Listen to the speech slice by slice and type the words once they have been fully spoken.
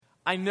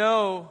I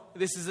know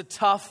this is a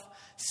tough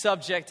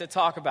subject to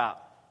talk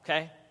about,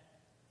 okay?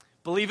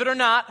 Believe it or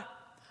not,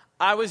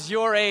 I was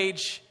your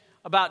age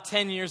about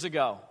 10 years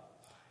ago.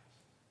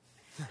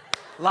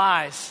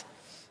 Lies.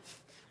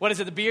 What is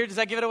it, the beard? Does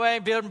that give it away?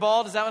 Beard and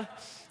bald, is that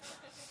what?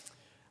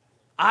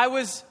 I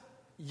was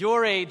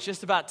your age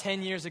just about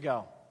 10 years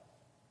ago.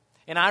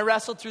 And I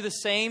wrestled through the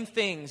same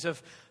things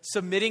of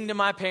submitting to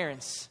my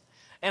parents.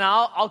 And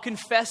I'll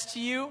confess to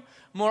you,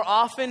 more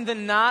often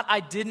than not, I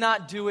did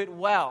not do it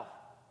well.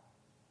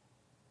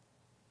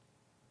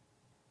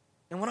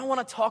 And what I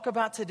want to talk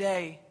about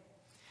today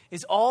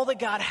is all that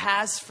God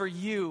has for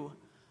you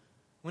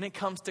when it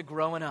comes to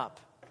growing up,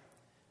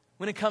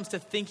 when it comes to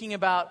thinking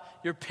about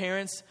your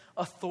parents'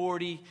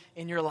 authority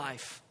in your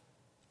life.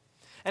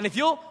 And if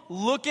you'll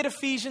look at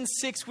Ephesians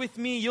 6 with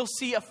me, you'll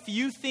see a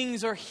few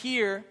things are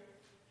here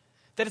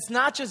that it's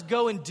not just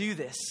go and do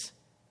this.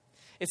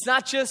 It's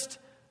not just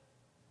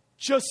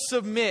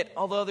submit,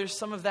 although there's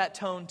some of that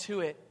tone to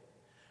it.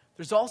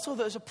 There's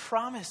a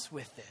promise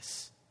with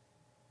this.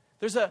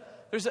 There's a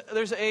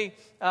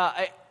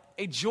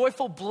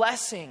joyful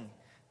blessing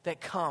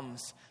that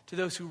comes to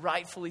those who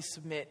rightfully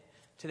submit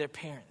to their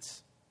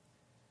parents.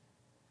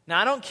 Now,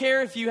 I don't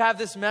care if you have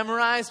this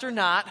memorized or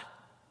not.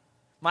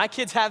 My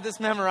kids have this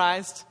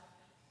memorized.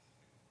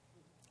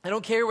 I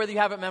don't care whether you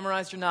have it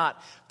memorized or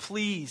not.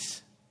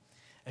 Please,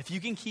 if you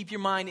can keep your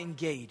mind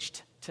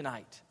engaged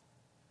tonight,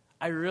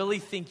 I really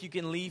think you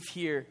can leave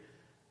here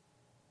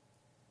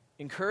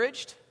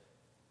encouraged,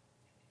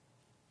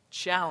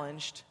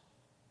 challenged,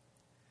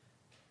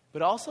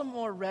 but also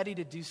more ready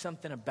to do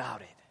something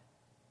about it.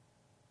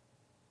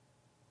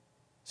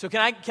 So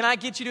can I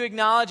get you to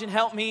acknowledge and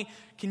help me?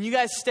 Can you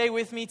guys stay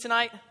with me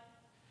tonight?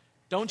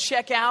 Don't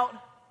check out.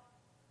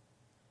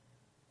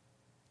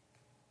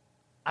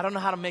 I don't know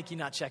how to make you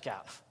not check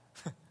out.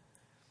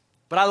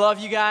 But I love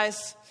you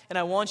guys, and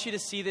I want you to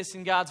see this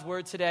in God's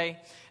word today.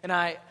 And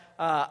I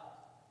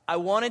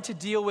wanted to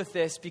deal with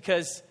this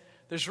because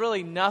there's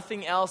really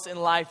nothing else in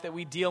life that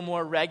we deal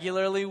more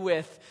regularly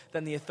with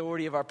than the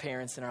authority of our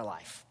parents in our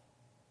life.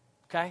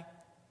 Okay?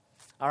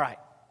 All right.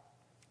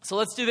 So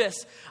let's do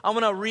this. I'm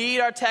going to read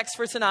our text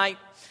for tonight,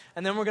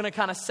 and then we're going to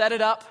kind of set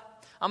it up.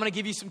 I'm going to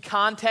give you some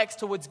context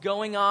to what's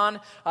going on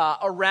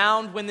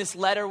around when this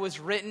letter was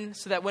written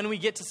so that when we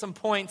get to some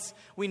points,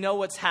 we know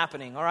what's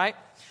happening, all right?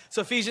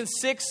 So Ephesians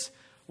 6,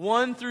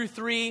 1 through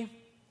 3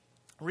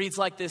 reads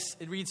like this.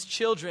 It reads,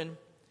 "Children,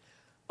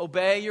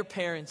 obey your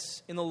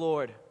parents in the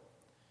Lord,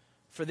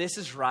 for this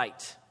is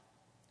right.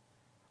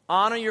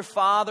 Honor your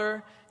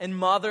father and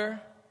mother.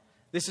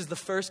 This is the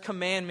first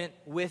commandment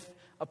with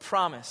a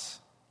promise,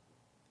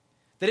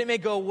 that it may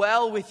go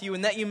well with you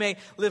and that you may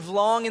live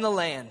long in the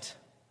land.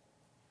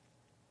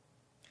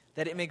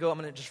 That it may go, I'm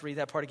going to just read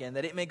that part again.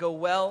 That it may go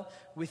well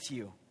with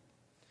you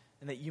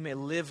and that you may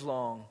live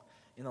long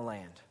in the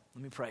land."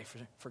 Let me pray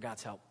for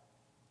God's help.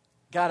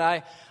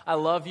 God, I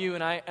love you,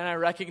 and I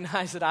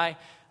recognize that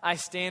I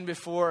stand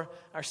before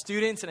our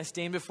students and I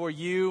stand before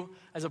you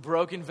as a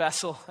broken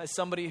vessel, as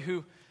somebody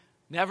who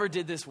never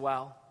did this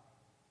well.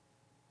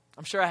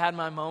 I'm sure I had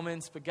my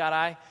moments, but God,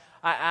 I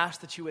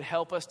ask that you would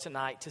help us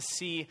tonight to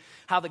see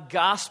how the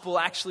gospel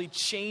actually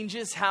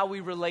changes how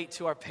we relate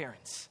to our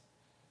parents.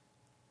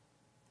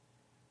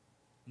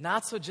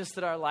 Not so just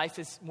that our life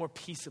is more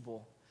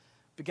peaceable,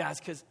 but guys,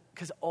 because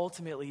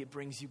ultimately it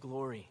brings you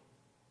glory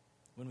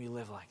when we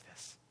live like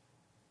this.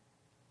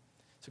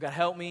 So God,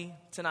 help me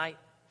tonight.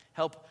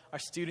 Help our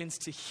students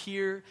to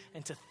hear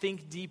and to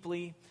think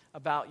deeply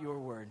about your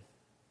word.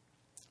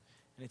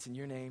 And it's in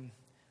your name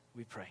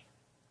we pray.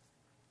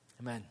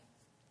 Amen.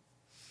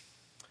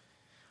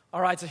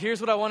 All right, so here's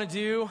what I want to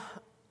do.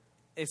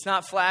 It's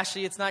not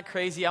flashy, it's not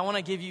crazy. I want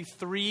to give you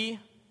three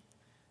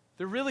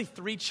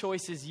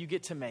choices you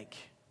get to make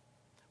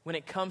when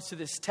it comes to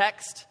this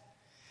text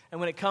and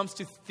when it comes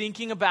to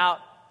thinking about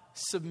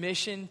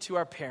submission to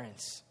our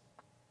parents.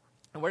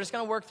 And we're just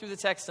going to work through the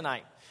text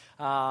tonight.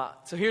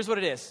 So here's what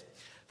it is.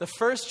 The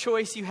first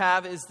choice you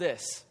have is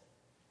this.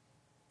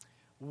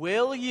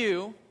 Will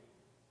you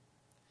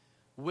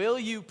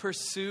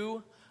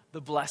pursue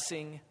the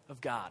blessing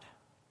of God?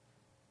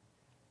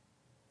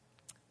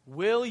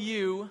 Will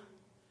you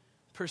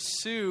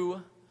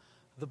pursue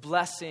the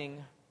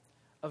blessing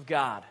of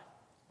God?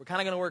 We're kind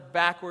of going to work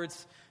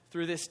backwards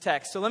through this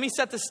text. So let me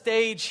set the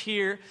stage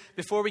here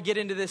before we get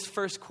into this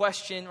first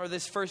question or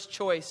this first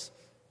choice.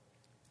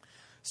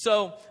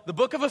 So the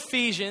book of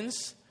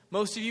Ephesians,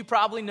 most of you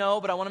probably know,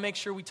 but I want to make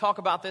sure we talk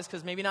about this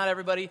because maybe not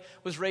everybody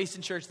was raised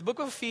in church. The book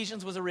of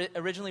Ephesians was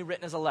originally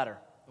written as a letter,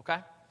 okay?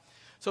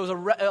 So it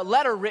was a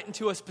letter written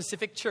to a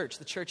specific church,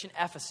 the church in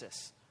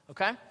Ephesus,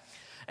 okay?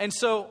 And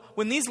so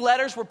when these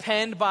letters were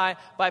penned by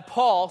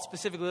Paul,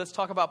 specifically, let's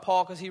talk about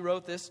Paul because he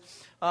wrote this.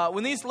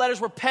 When these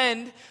letters were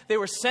penned, they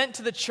were sent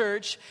to the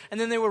church and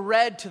then they were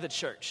read to the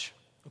church,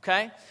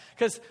 okay?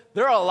 Because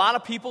there are a lot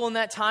of people in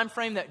that time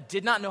frame that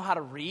did not know how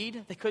to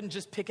read. They couldn't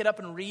just pick it up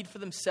and read for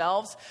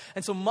themselves.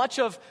 And so much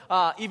of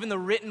even the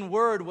written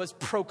word was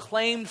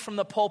proclaimed from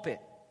the pulpit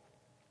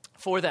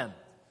for them.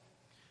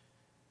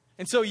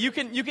 And so you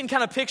can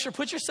kind of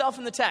put yourself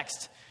in the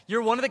text.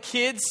 You're one of the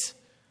kids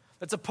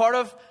that's a part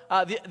of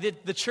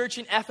the church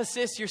in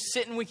Ephesus. You're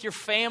sitting with your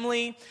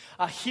family,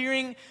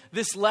 hearing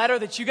this letter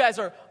that you guys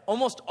are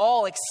almost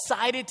all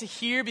excited to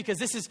hear, because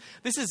this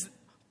is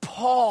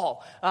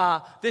Paul,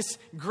 this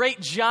great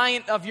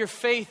giant of your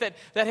faith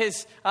that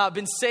has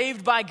been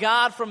saved by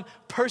God from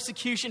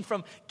persecution,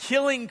 from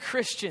killing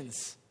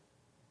Christians.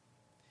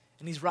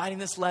 And he's writing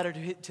this letter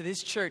to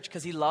this church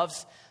because he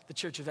loves the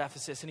church of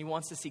Ephesus and he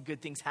wants to see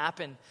good things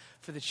happen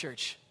for the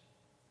church.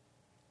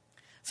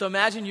 So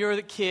imagine you're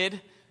the kid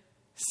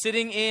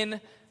sitting in,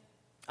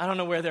 I don't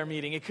know where they're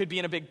meeting. It could be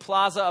in a big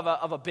plaza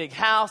of a big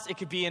house. It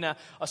could be in a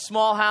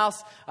small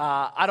house.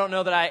 I don't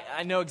know that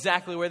I know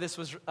exactly where this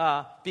was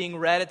being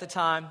read at the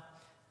time.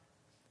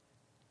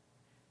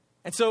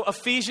 And so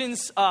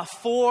Ephesians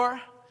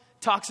 4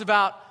 talks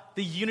about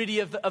the unity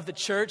of the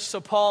church.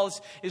 So Paul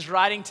is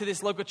writing to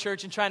this local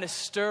church and trying to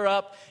stir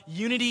up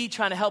unity,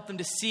 trying to help them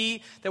to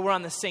see that we're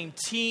on the same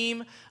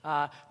team.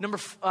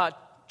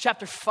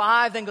 Chapter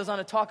 5 then goes on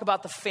to talk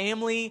about the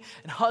family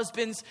and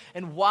husbands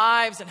and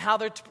wives and how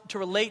they're to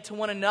relate to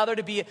one another,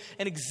 to be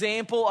an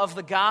example of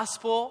the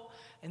gospel.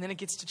 And then it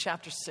gets to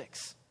chapter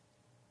 6.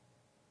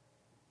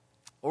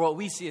 Or what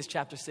we see as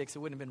chapter 6, it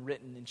wouldn't have been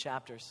written in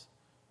chapters.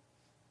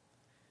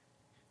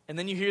 And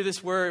then you hear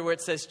this word where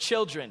it says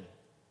children.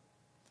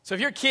 So if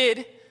you're a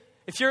kid,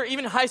 if you're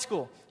even in high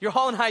school, you're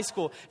all in high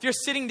school, if you're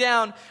sitting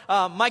down,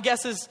 my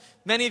guess is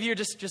many of you are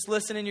just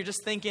listening, you're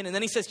just thinking, and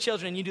then he says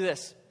children, and you do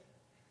this.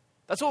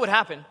 That's what would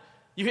happen.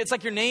 It's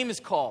like your name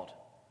is called.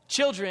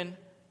 Children,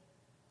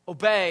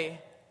 obey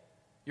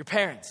your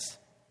parents.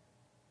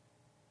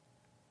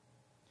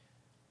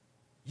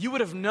 You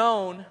would have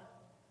known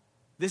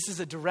this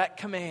is a direct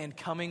command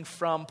coming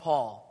from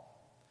Paul,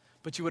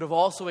 but you would have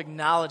also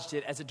acknowledged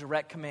it as a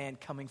direct command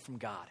coming from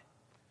God.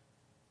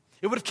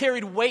 It would have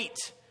carried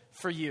weight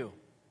for you.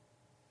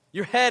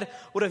 Your head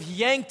would have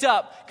yanked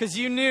up because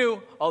you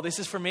knew, oh, this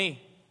is for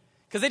me.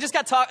 Because they just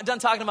got done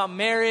talking about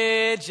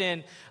marriage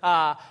and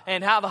how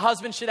the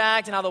husband should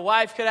act and how the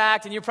wife could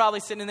act. And you're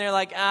probably sitting in there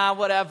like,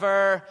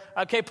 whatever.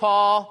 Okay,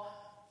 Paul.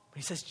 But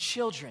he says,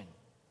 children.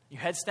 Your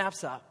head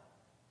snaps up.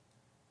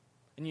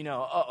 And you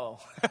know,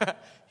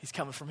 he's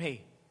coming for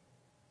me.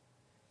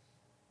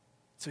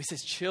 So he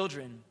says,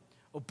 children,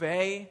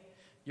 obey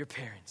your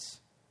parents.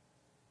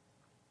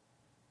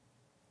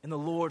 And the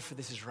Lord, for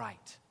this is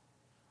right.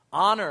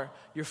 Honor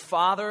your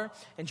father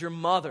and your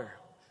mother,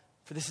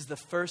 for this is the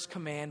first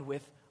command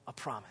with a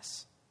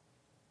promise,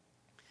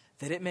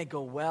 that it may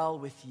go well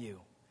with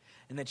you,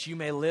 and that you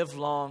may live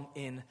long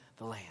in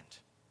the land.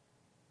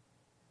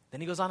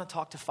 Then he goes on to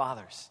talk to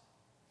fathers.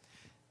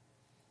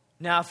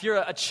 Now, if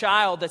you're a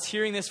child that's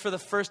hearing this for the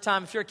first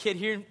time, if you're a kid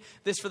hearing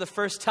this for the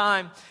first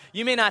time,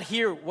 you may not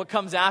hear what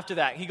comes after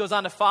that. He goes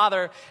on to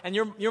father, and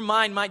your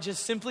mind might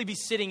just simply be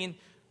sitting in,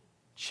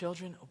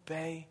 children,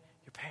 obey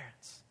your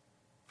parents.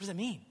 What does that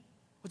mean?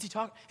 What's he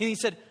talking? And he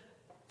said,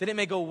 that it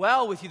may go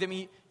well with you,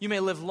 that you may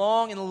live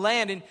long in the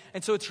land.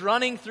 And so it's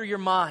running through your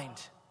mind.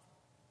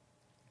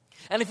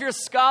 And if you're a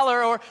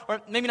scholar, or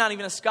maybe not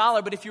even a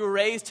scholar, but if you were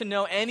raised to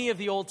know any of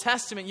the Old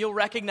Testament, you'll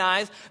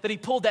recognize that he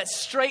pulled that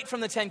straight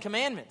from the Ten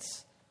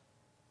Commandments.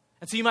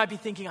 And so you might be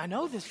thinking, I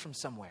know this from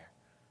somewhere.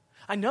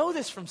 I know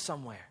this from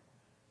somewhere.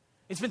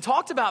 It's been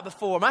talked about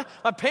before. My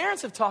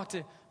parents have talked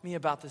to me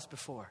about this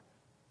before.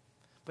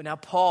 But now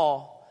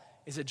Paul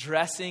is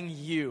addressing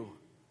you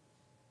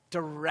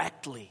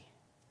directly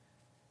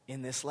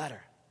in this letter.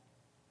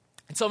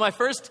 And so my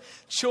first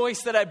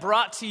choice that I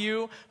brought to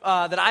you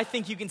that I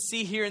think you can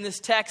see here in this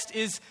text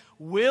is,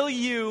 will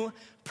you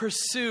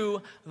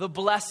pursue the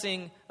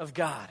blessing of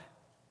God?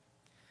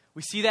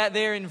 We see that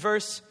there in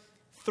verse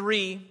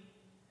 3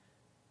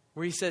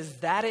 where he says,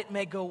 that it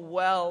may go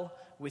well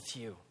with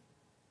you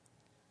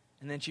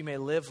and that you may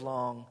live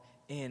long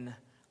in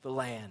the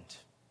land.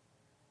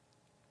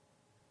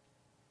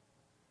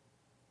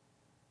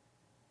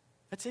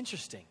 That's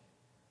interesting.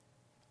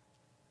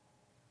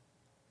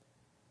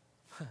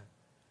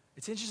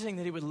 It's interesting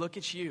that he would look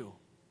at you.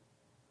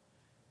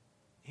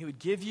 He would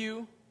give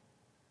you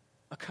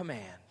a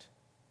command.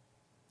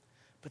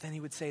 But then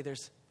he would say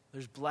there's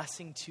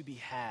blessing to be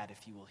had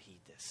if you will heed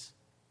this.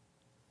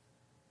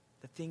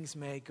 That things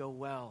may go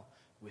well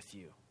with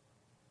you.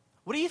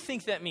 What do you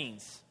think that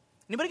means?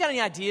 Anybody got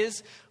any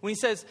ideas when he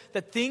says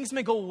that things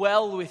may go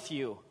well with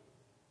you?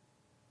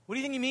 What do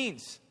you think he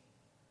means?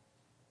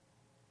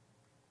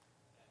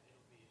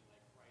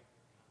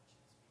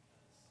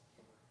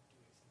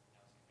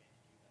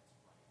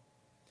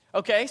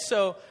 Okay,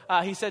 so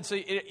he said, so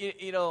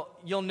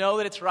you'll know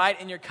that it's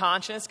right in your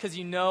conscience because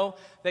you know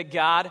that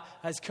God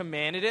has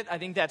commanded it. I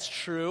think that's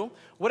true.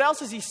 What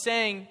else is he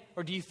saying,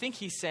 or do you think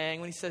he's saying,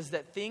 when he says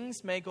that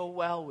things may go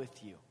well with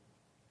you?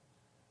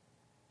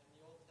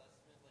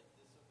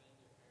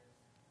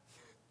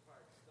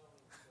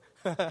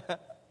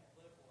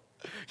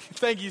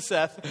 Thank you,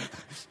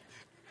 Seth.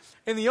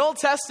 In the Old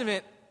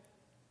Testament,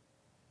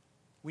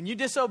 when you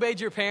disobeyed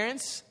your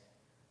parents,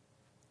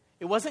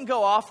 it wasn't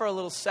go offer a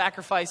little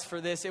sacrifice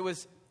for this. It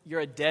was,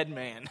 you're a dead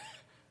man.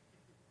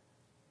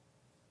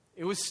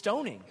 It was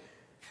stoning.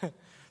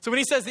 So when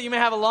he says that you may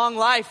have a long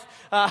life,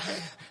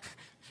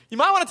 you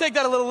might want to take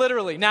that a little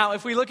literally. Now,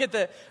 if we look at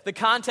the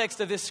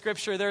context of this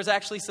scripture, there's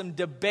actually some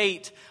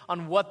debate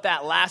on what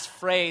that last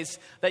phrase,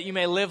 that you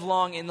may live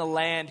long in the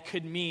land,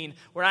 could mean.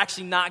 We're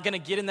actually not going to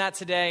get in that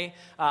today.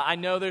 I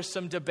know there's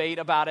some debate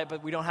about it,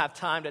 but we don't have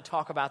time to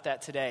talk about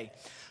that today.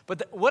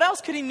 But what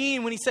else could he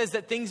mean when he says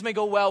that things may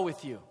go well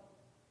with you?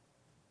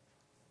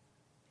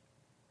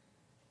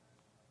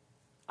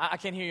 I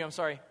can't hear you, I'm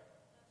sorry.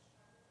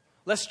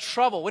 Less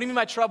trouble. What do you mean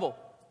by trouble?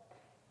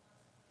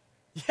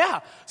 Yeah,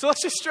 so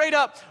let's just straight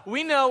up,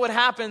 we know what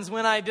happens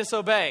when I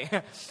disobey.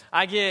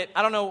 I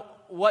don't know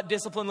what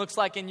discipline looks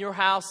like in your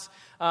house.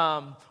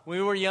 When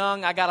we were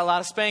young, I got a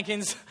lot of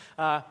spankings,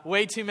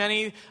 way too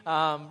many,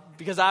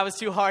 because I was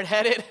too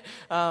hard-headed.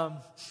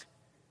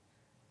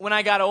 When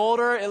I got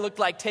older, it looked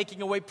like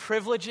taking away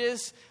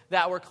privileges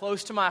that were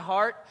close to my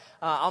heart.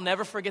 I'll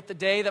never forget the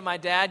day that my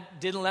dad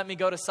didn't let me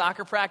go to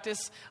soccer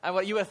practice.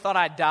 You would have thought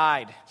I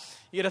died.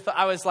 You'd have thought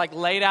I was like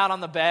laid out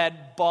on the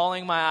bed,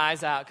 bawling my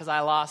eyes out because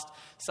I lost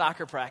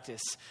soccer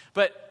practice.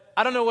 But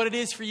I don't know what it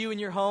is for you in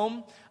your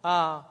home,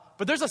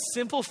 but there's a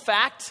simple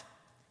fact.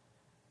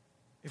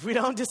 If we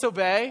don't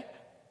disobey,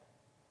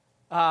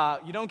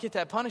 you don't get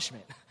that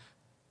punishment.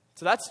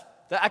 So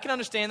I can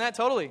understand that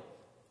totally.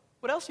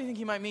 What else do you think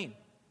he might mean?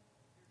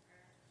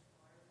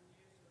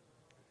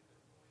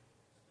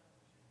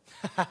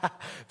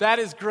 That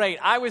is great.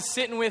 I was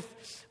sitting with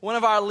one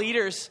of our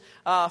leaders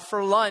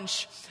for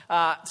lunch.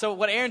 So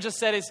what Aaron just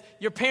said is,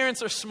 your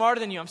parents are smarter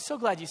than you. I'm so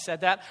glad you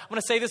said that. I'm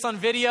going to say this on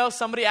video.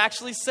 Somebody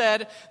actually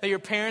said that your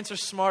parents are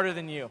smarter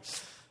than you.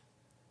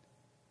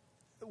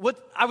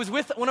 I was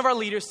with one of our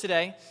leaders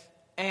today,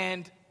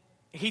 and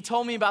he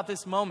told me about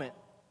this moment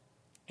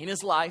in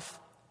his life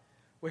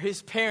where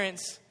his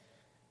parents,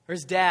 or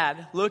his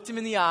dad, looked him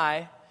in the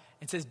eye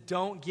and says,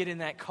 "Don't get in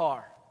that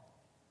car."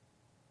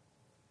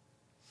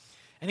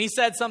 And he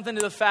said something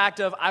to the fact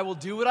of, "I will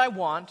do what I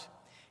want."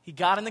 He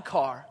got in the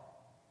car.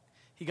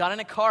 He got in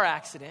a car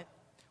accident,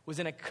 was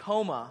in a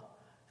coma,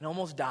 and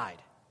almost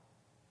died.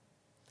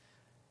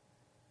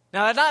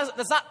 Now,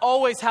 that's not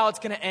always how it's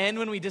going to end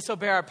when we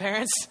disobey our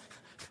parents.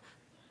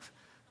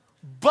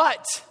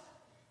 But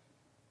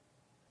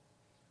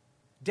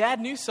Dad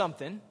knew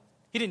something.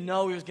 He didn't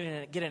know he was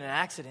going to get in an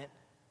accident.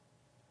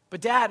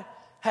 But Dad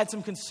had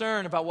some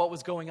concern about what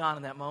was going on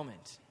in that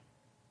moment.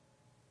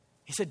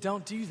 He said,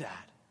 "Don't do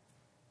that."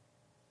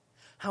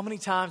 How many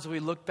times have we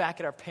looked back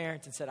at our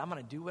parents and said, "I'm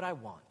going to do what I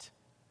want,"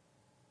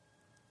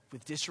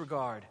 with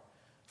disregard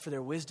for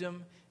their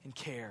wisdom and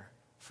care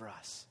for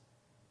us?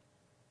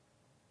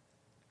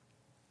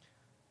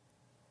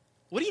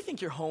 What do you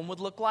think your home would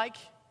look like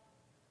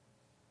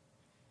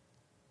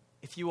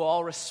if you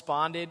all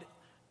responded,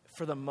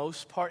 for the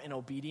most part, in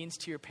obedience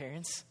to your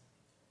parents?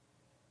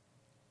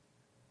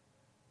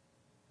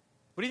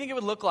 What do you think it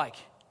would look like?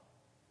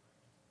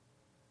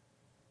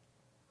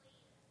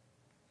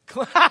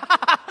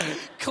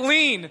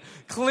 Clean.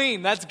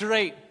 That's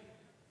great.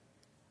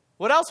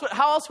 What else?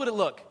 How else would it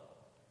look?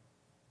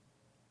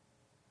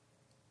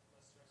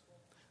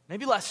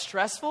 Maybe less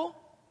stressful?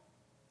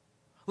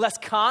 Less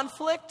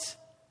conflict?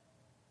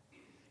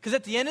 Because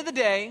at the end of the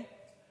day,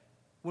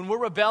 when we're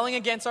rebelling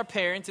against our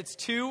parents, it's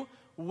two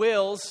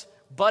wills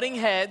butting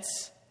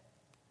heads.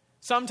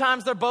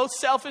 Sometimes they're both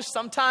selfish.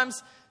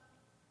 Sometimes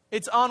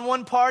it's on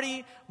one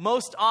party.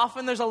 Most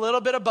often there's a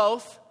little bit of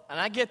both. And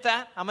I get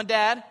that. I'm a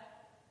dad.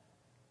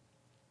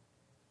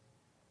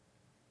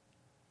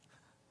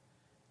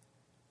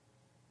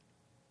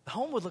 The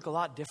home would look a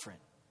lot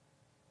different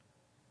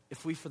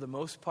if we, for the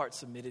most part,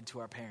 submitted to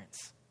our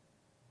parents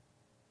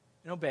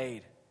and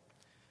obeyed.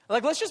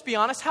 Like, let's just be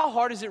honest. How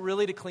hard is it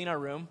really to clean our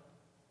room?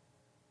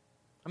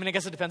 I mean, I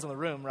guess it depends on the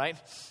room, right?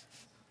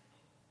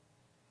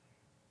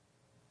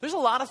 There's a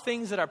lot of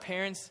things that our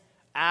parents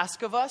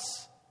ask of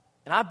us,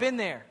 and I've been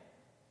there,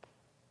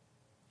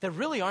 that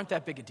really aren't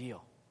that big a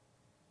deal.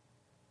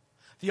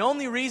 The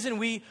only reason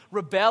we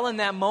rebel in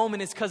that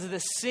moment is because of the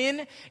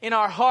sin in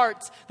our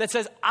hearts that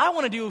says, "I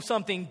want to do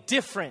something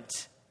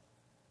different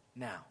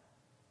now."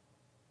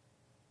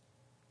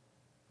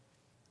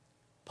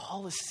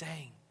 Paul is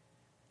saying,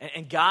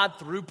 and God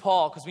through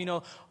Paul, because we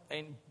know,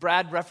 and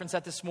Brad referenced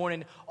that this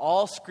morning,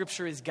 all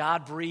Scripture is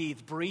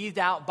God-breathed, breathed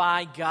out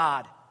by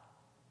God.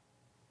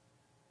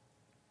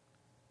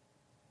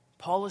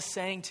 Paul is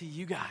saying to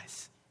you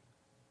guys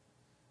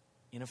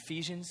in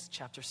Ephesians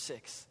chapter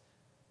 6,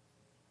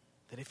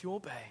 that if you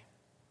obey,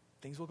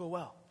 things will go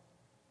well.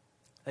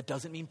 That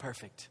doesn't mean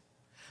perfect.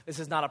 This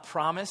is not a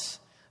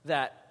promise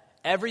that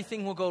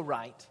everything will go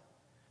right,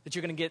 that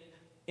you're going to get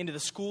into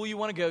the school you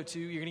want to go to,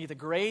 you're going to get the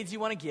grades you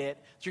want to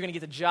get, that you're going to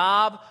get the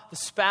job, the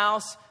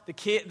spouse, the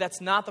kid. That's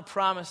not the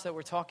promise that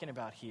we're talking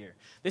about here.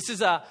 This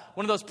is one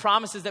of those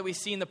promises that we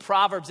see in the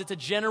Proverbs. It's a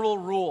general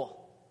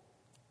rule.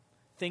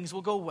 Things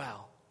will go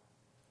well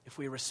if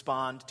we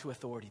respond to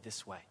authority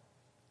this way.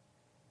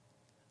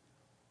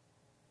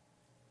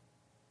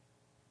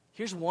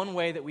 Here's one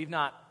way that we've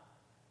not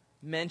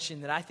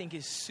mentioned that I think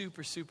is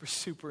super, super,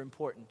 super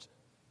important.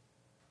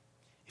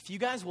 if you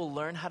guys will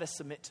learn how to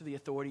submit to the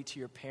authority to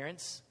your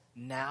parents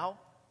now,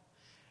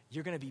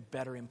 you're going to be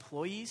better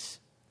employees.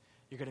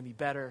 You're going to be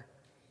better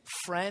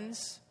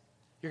friends.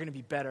 You're going to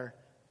be better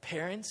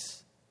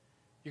parents.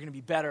 You're going to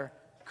be better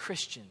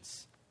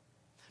Christians.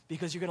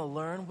 Because you're going to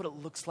learn what it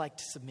looks like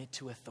to submit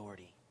to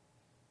authority.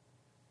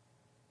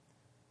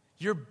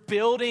 You're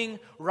building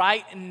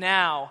right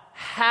now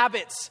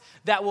habits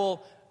that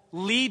will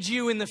lead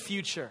you in the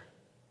future.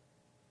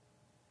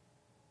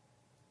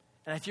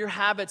 And if your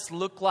habits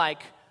look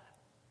like,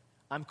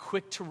 I'm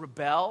quick to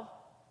rebel,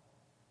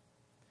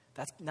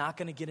 that's not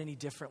going to get any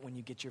different when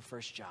you get your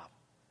first job.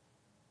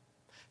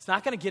 It's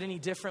not going to get any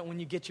different when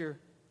you get your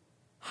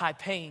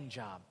high-paying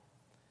job.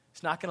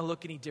 It's not going to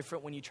look any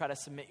different when you try to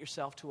submit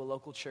yourself to a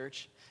local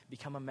church,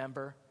 become a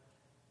member.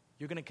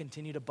 You're going to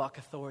continue to buck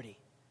authority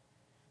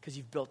because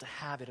you've built a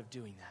habit of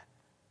doing that.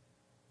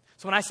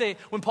 So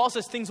when Paul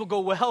says things will go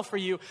well for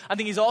you, I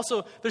think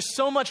there's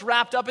so much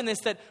wrapped up in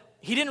this that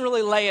he didn't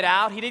really lay it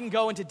out. He didn't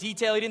go into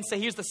detail. He didn't say,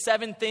 here's the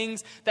 7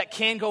 things that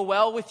can go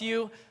well with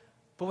you.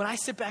 But when I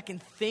sit back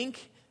and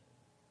think,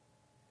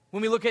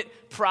 when we look at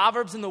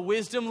Proverbs in the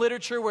wisdom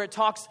literature where it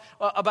talks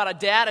about a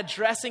dad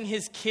addressing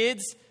his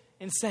kids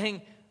and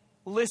saying,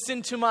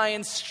 listen to my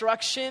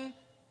instruction,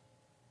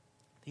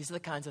 these are the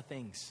kinds of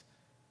things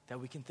that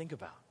we can think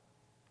about.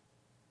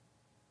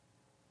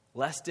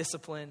 Less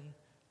discipline,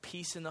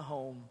 peace in the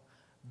home,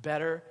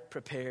 better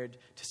prepared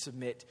to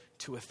submit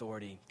to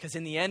authority. Because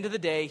in the end of the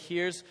day,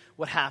 here's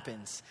what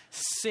happens.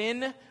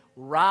 Sin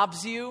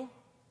robs you.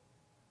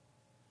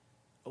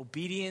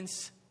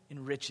 Obedience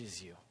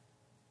enriches you.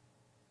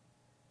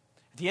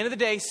 At the end of the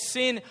day,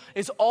 sin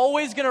is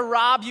always going to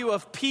rob you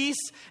of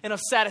peace and of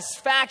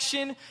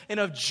satisfaction and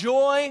of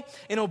joy.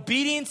 And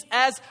obedience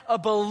as a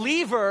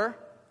believer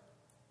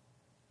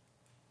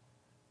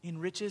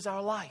enriches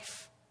our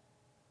life.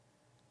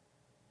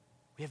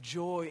 We have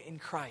joy in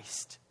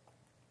Christ.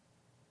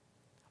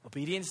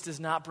 Obedience does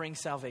not bring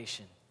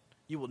salvation.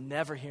 You will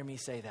never hear me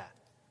say that.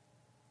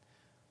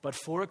 But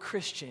for a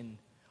Christian,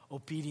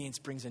 obedience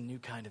brings a new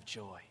kind of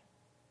joy.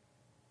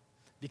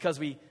 Because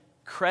we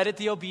credit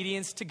the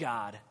obedience to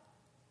God,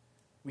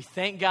 we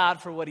thank God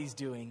for what He's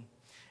doing,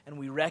 and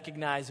we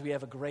recognize we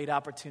have a great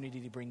opportunity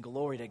to bring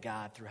glory to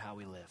God through how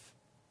we live.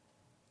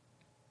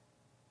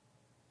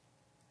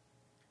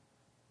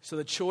 So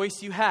the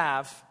choice you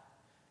have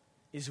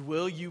is,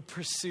 will you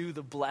pursue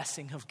the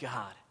blessing of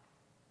God?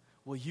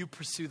 Will you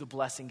pursue the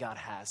blessing God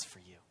has for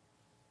you?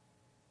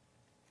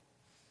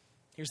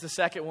 Here's the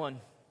second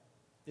one.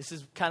 This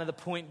is kind of the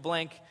point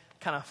blank,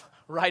 kind of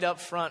right up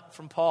front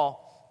from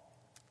Paul.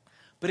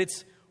 But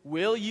it's,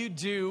 will you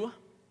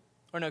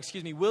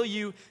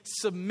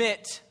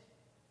submit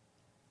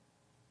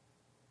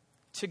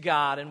to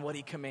God and what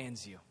He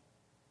commands you?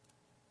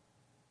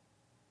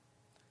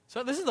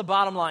 So this is the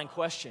bottom line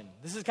question.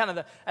 This is kind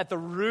of at the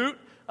root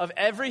of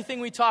everything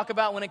we talk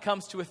about when it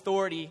comes to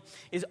authority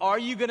is, are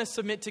you going to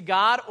submit to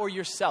God or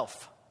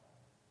yourself?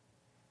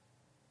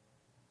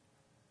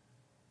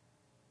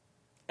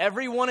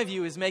 Every one of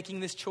you is making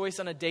this choice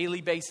on a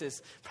daily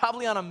basis,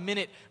 probably on a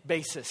minute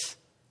basis.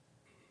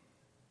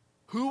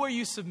 Who are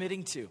you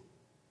submitting to?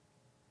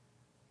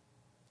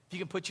 If you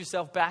can put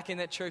yourself back in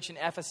that church in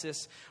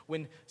Ephesus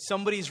when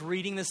somebody's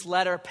reading this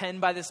letter penned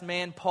by this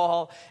man,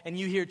 Paul, and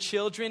you hear,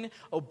 children,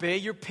 obey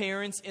your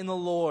parents in the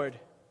Lord.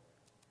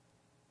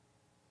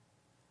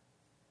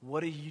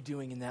 What are you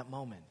doing in that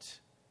moment?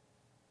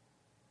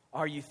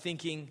 Are you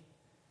thinking,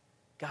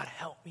 God,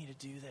 help me to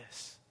do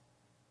this?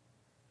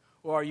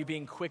 Or are you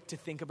being quick to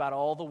think about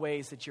all the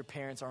ways that your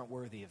parents aren't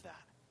worthy of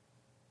that?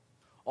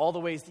 All the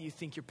ways that you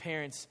think your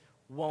parents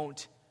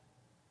won't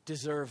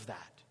deserve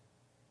that?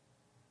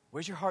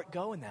 Where's your heart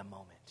go in that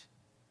moment?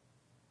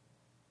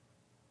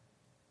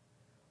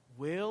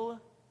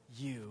 Will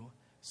you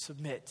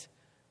submit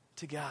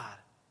to God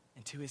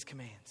and to His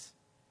commands?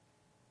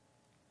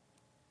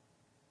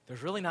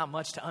 There's really not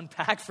much to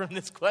unpack from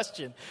this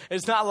question.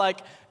 It's not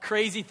like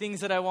crazy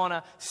things that I want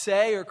to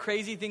say or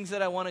crazy things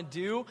that I want to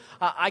do.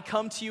 I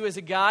come to you as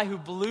a guy who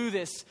blew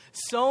this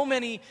so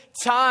many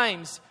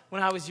times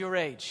when I was your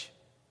age.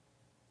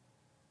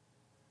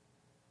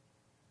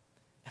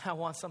 And I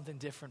want something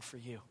different for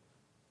you.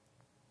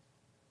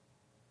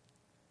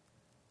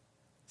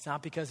 It's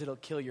not because it'll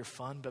kill your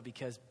fun, but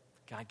because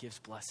God gives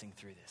blessing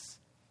through this.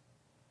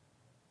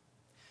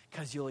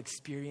 Because you'll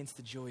experience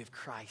the joy of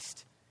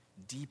Christ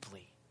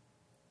deeply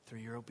through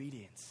your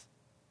obedience.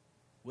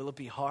 Will it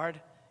be hard?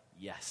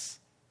 Yes.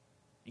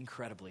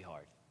 Incredibly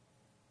hard.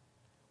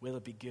 Will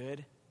it be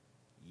good?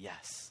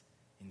 Yes.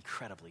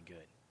 Incredibly good.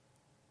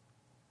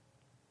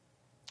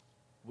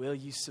 Will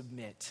you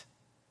submit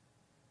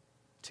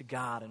to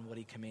God and what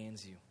He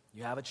commands you?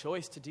 You have a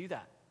choice to do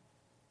that.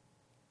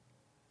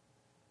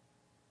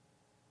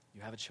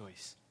 You have a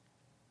choice.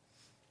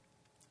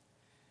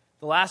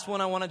 The last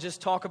one I want to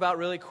just talk about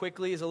really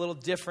quickly is a little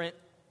different.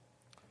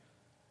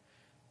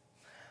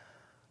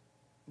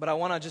 But I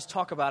want to just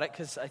talk about it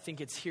because I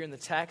think it's here in the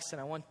text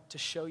and I want to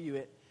show you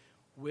it.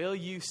 Will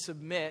you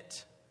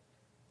submit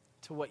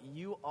to what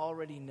you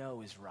already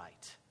know is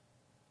right?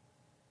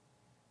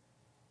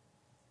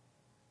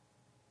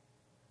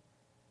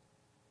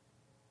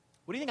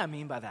 What do you think I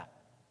mean by that?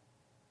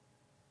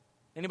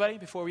 Anybody,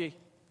 before we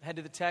head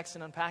to the text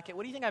and unpack it?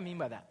 What do you think I mean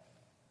by that?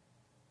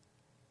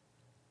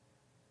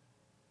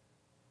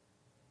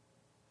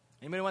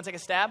 Anybody want to take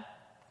a stab?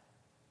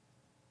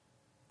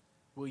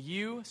 Will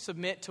you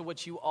submit to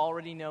what you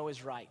already know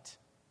is right?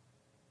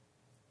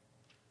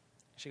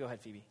 Should go ahead,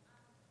 Phoebe.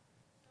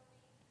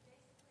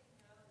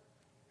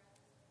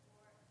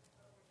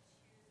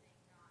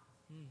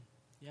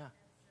 Yeah.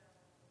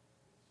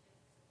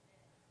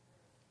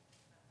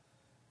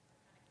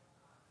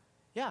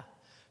 Yeah.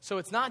 So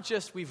it's not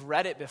just we've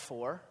read it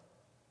before,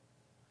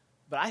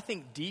 but I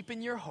think deep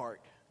in your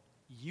heart,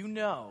 you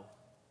know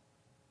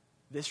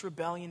this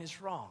rebellion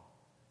is wrong.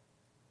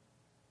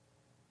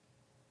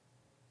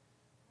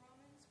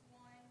 Romans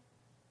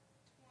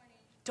 1:20.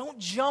 Don't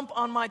jump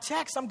on my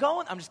text. I'm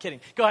just kidding.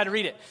 Go ahead and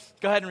read it.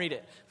 Go ahead and read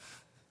it.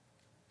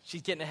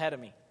 She's getting ahead of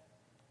me.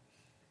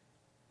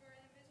 For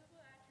invisible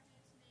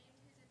attributes named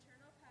his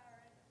eternal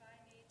power and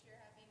divine nature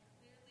have been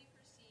clearly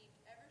perceived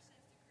ever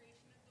since the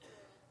creation of the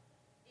world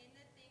in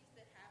the things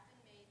that have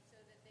been made,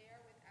 so that they are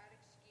without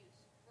excuse.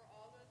 For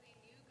although they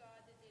knew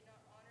God, they did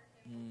not honor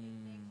him or give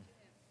thanks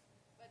to him,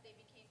 but they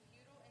became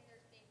futile in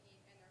their thinking,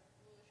 and their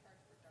foolish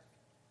hearts were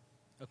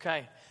darkened.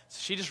 Okay. So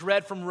she just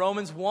read from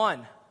Romans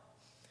 1.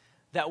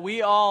 That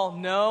we all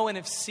know and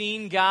have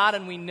seen God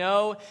and we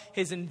know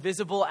his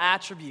invisible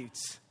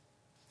attributes.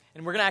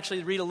 And we're going to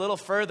actually read a little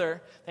further.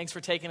 Thanks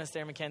for taking us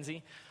there,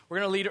 Mackenzie.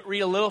 We're going to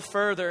read a little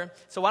further.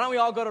 So why don't we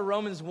all go to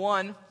Romans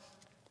 1?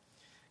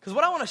 Because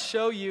what I want to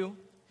show you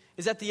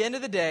is at the end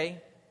of the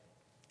day,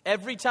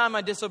 every time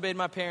I disobeyed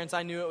my parents,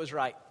 I knew it was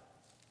right.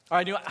 Or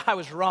I knew I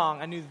was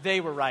wrong. I knew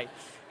they were right.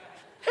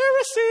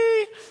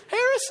 Heresy!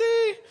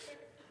 Heresy!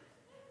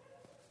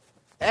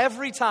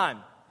 Every time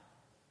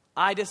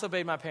I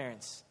disobeyed my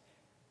parents,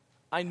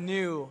 I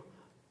knew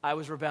I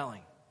was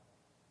rebelling.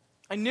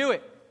 I knew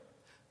it.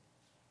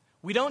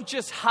 We don't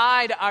just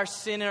hide our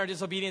sin and our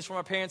disobedience from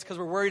our parents because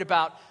we're worried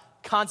about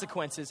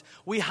consequences.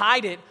 We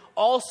hide it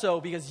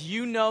also because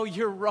you know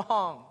you're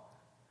wrong.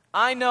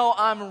 I know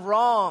I'm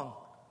wrong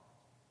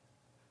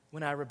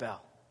when I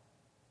rebel.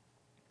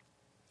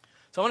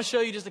 So I want to show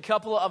you just a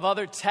couple of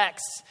other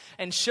texts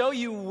and show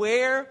you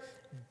where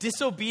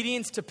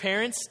disobedience to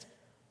parents,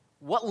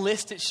 what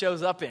list it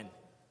shows up in.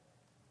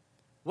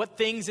 What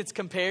things it's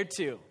compared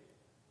to.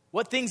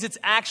 What things it's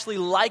actually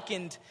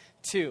likened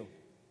to.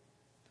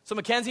 So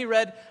Mackenzie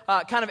read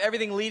kind of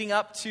everything leading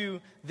up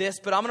to this,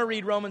 but I'm going to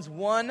read Romans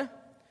 1,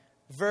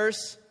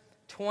 verse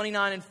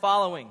 29 and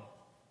following.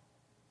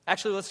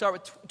 Actually, let's start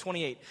with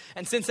 28.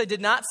 And since they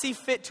did not see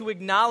fit to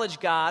acknowledge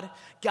God,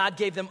 God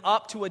gave them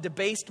up to a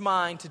debased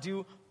mind to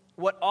do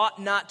what ought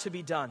not to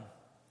be done.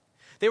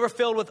 They were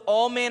filled with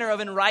all manner of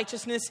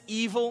unrighteousness,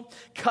 evil,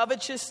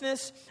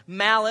 covetousness,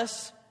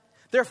 malice.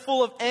 They're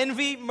full of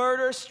envy,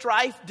 murder,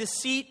 strife,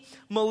 deceit,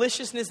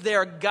 maliciousness. They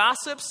are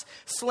gossips,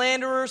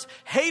 slanderers,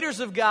 haters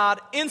of God,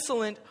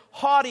 insolent,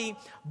 haughty,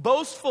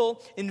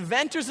 boastful,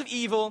 inventors of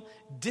evil,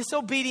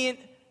 disobedient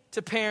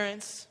to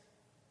parents,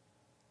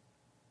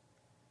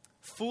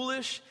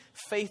 foolish,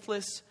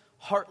 faithless,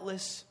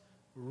 heartless,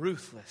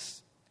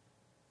 ruthless.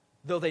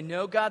 Though they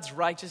know God's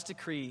righteous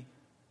decree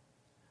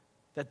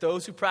that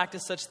those who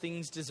practice such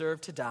things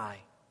deserve to die,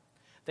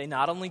 they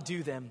not only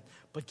do them,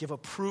 but give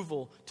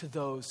approval to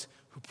those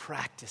who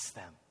practice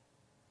them.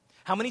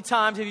 How many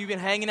times have you been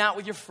hanging out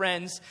with your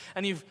friends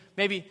and you've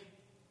maybe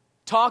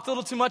talked a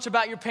little too much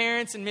about your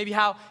parents and maybe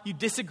how you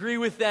disagree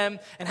with them,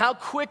 and how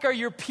quick are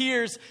your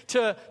peers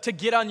to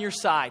get on your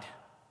side?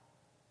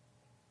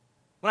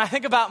 When I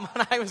think about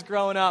when I was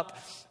growing up,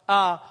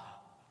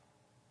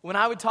 when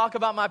I would talk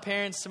about my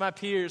parents to my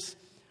peers,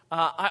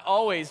 I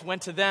always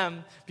went to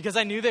them because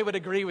I knew they would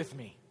agree with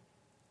me.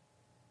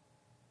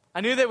 I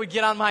knew they would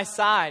get on my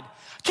side.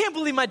 I can't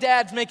believe my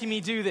dad's making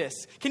me do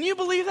this. Can you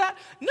believe that?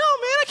 No,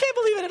 man, I can't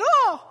believe it at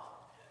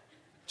all.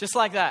 Just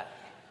like that.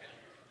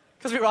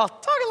 Because we were all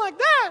talking like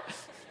that.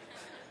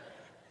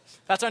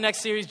 That's our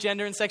next series,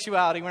 Gender and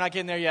Sexuality. We're not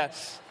getting there yet.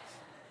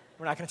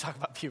 We're not going to talk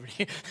about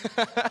puberty.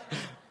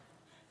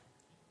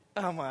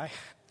 Oh my.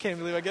 Can't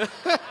believe I get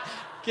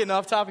getting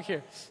off topic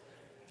here.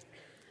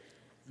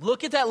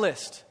 Look at that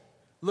list.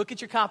 Look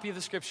at your copy of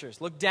the scriptures.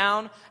 Look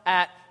down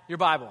at your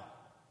Bible.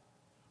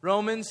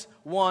 Romans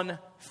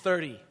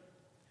 1:30.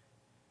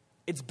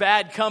 It's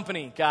bad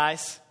company,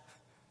 guys.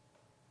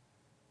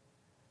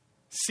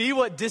 See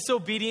what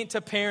disobedient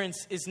to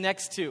parents is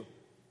next to.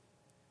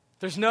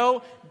 There's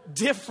no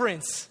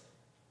difference.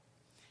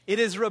 It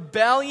is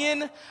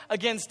rebellion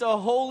against a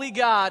holy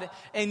God,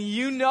 and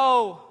you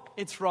know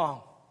it's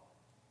wrong.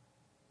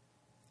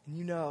 And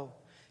you know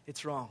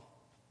it's wrong.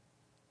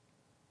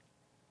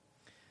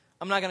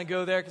 I'm not going to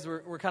go there because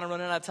we're kind of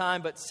running out of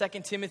time, but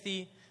 2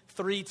 Timothy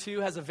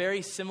 3:2 has a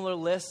very similar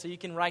list, so you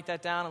can write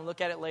that down and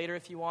look at it later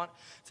if you want.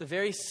 It's a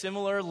very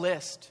similar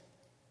list.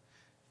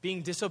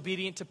 Being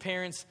disobedient to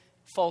parents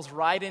falls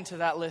right into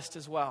that list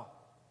as well.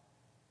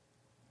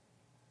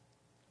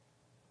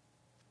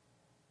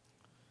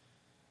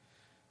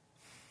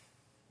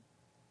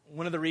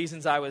 One of the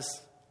reasons I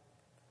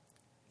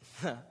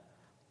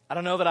I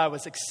don't know that I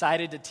was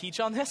excited to teach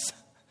on this,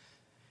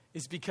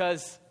 is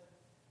because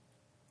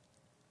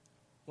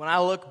when I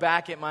look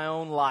back at my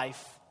own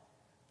life,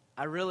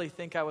 I really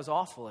think I was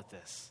awful at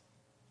this.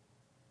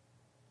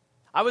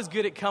 I was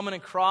good at coming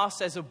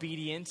across as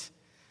obedient,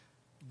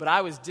 but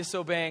I was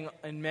disobeying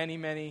in many,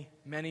 many,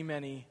 many,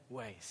 many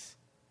ways.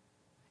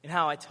 In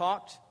how I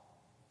talked,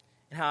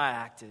 in how I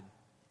acted,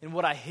 in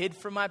what I hid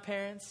from my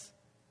parents,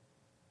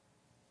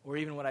 or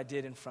even what I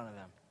did in front of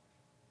them.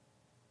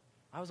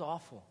 I was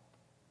awful.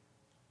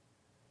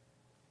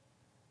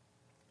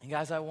 And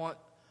guys, I want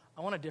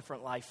a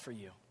different life for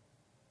you.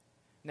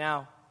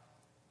 Now,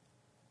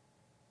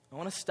 I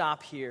want to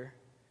stop here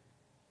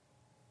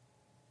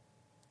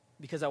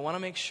because I want to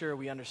make sure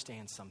we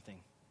understand something.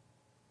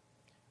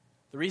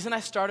 The reason I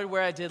started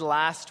where I did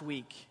last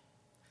week,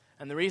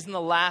 and the reason the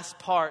last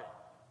part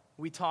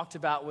we talked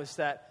about was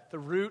that the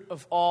root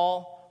of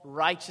all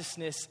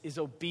righteousness is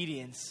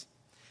obedience.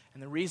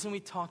 And the reason we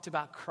talked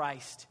about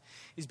Christ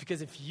is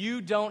because if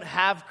you don't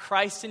have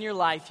Christ in your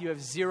life, you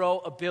have zero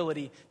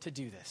ability to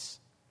do this.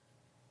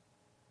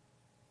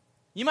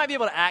 You might be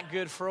able to act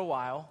good for a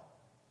while.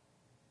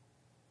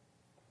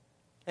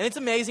 And it's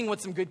amazing what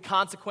some good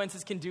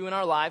consequences can do in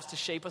our lives to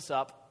shape us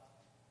up.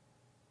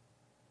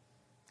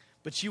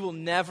 But you will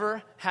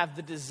never have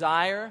the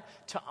desire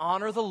to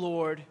honor the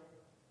Lord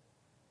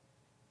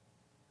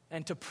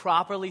and to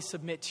properly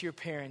submit to your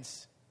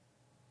parents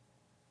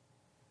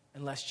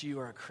unless you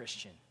are a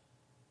Christian.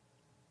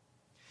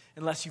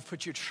 Unless you've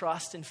put your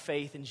trust and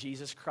faith in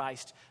Jesus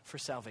Christ for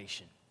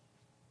salvation.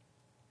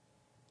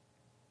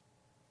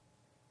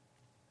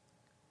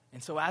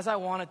 And so as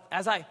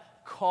I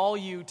call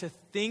you to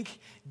think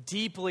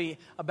deeply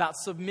about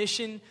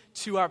submission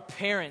to our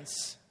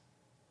parents,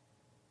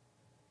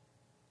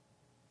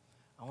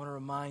 I want to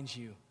remind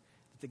you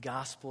that the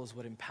gospel is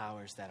what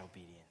empowers that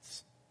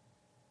obedience.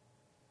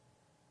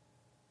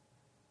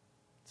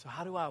 So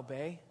how do I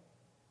obey?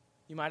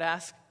 You might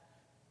ask.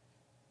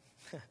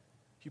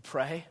 You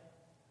pray.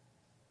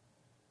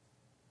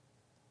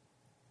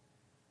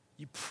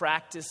 You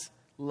practice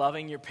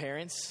loving your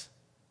parents.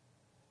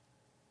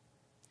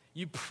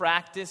 You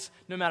practice,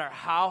 no matter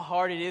how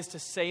hard it is to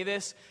say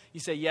this, you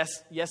say,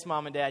 yes,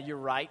 Mom and Dad, you're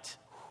right.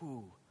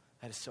 Whew,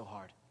 that is so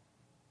hard.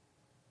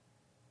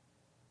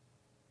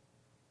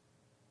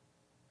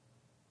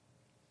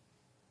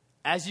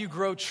 As you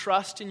grow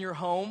trust in your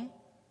home,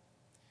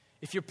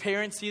 if your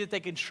parents see that they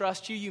can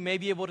trust you, you may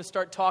be able to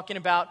start talking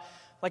about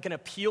like an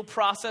appeal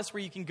process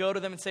where you can go to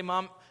them and say,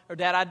 Mom or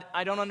Dad,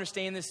 I don't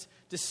understand this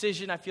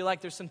decision. I feel like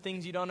there's some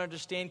things you don't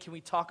understand. Can we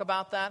talk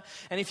about that?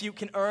 And if you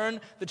can earn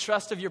the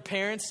trust of your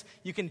parents,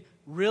 you can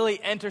really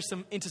enter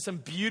into some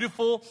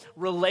beautiful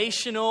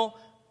relational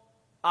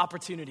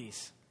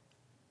opportunities.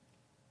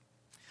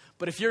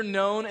 But if you're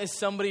known as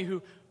somebody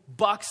who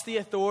bucks the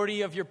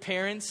authority of your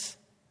parents,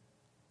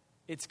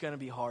 it's going to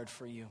be hard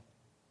for you.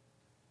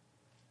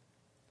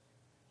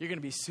 You're going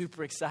to be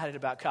super excited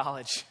about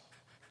college.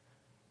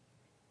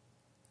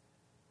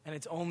 And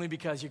it's only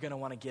because you're going to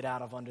want to get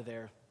out of under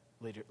their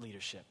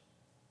leadership.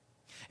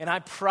 And I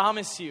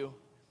promise you,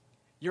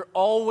 you're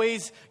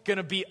always going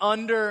to be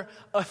under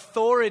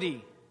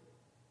authority.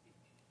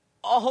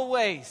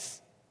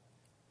 Always.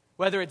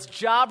 Whether it's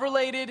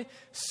job-related,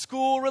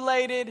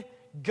 school-related,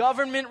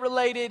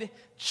 government-related,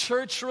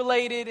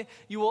 church-related,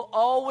 you will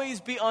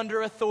always be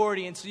under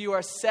authority. And so you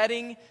are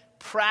setting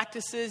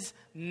practices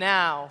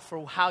now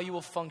for how you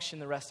will function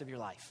the rest of your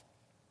life.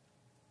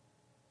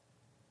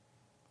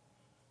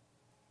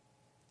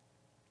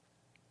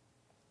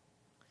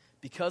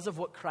 Because of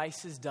what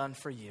Christ has done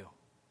for you,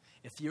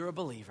 if you're a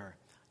believer,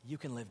 you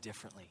can live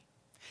differently.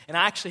 And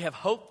I actually have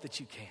hope that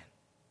you can.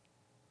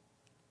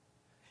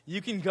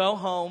 You can go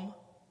home,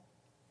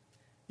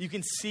 you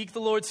can seek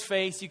the Lord's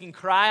face, you can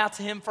cry out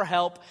to Him for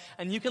help,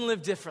 and you can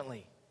live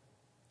differently.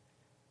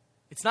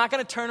 It's not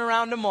going to turn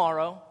around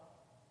tomorrow,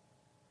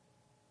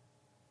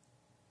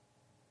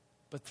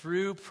 but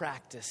through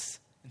practice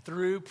and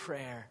through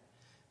prayer,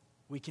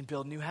 we can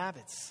build new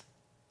habits.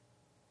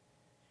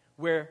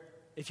 Where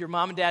if your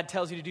mom and dad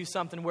tells you to do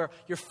something where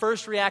your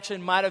first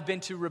reaction might have been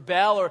to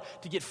rebel or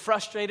to get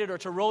frustrated or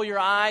to roll your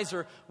eyes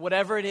or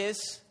whatever it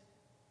is,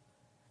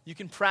 you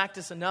can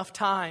practice enough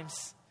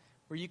times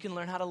where you can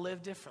learn how to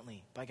live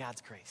differently by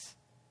God's grace.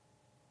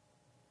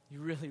 You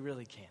really,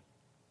 really can.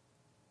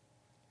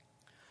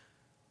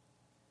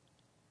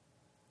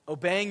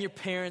 Obeying your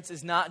parents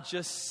is not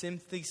just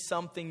simply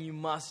something you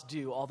must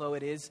do, although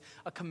it is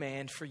a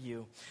command for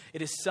you.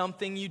 It is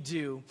something you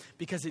do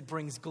because it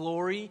brings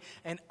glory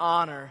and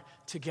honor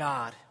to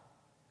God.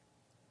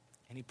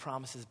 And He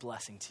promises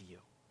blessing to you.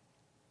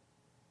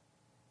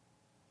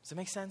 Does that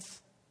make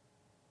sense?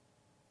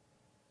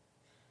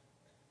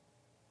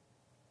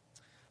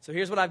 So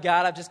here's what I've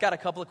got. I've just got a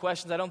couple of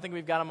questions. I don't think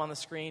we've got them on the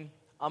screen.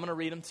 I'm going to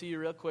read them to you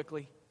real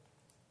quickly.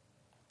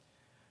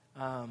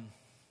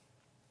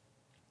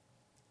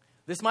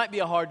 This might be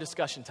a hard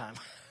discussion time.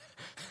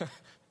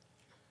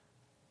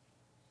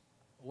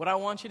 What I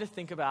want you to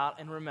think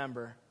about and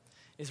remember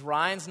is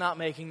Ryan's not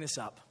making this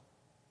up.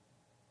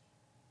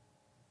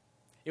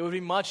 It would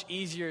be much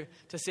easier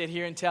to sit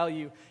here and tell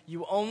you,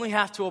 you only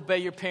have to obey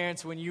your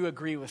parents when you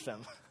agree with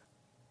them.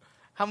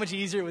 How much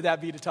easier would that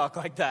be to talk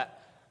like that?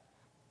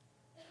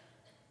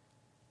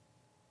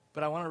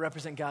 But I want to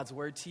represent God's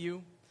word to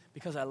you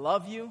because I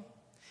love you,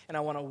 and I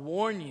want to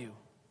warn you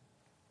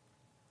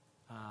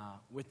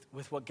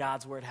with what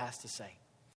God's word has to say.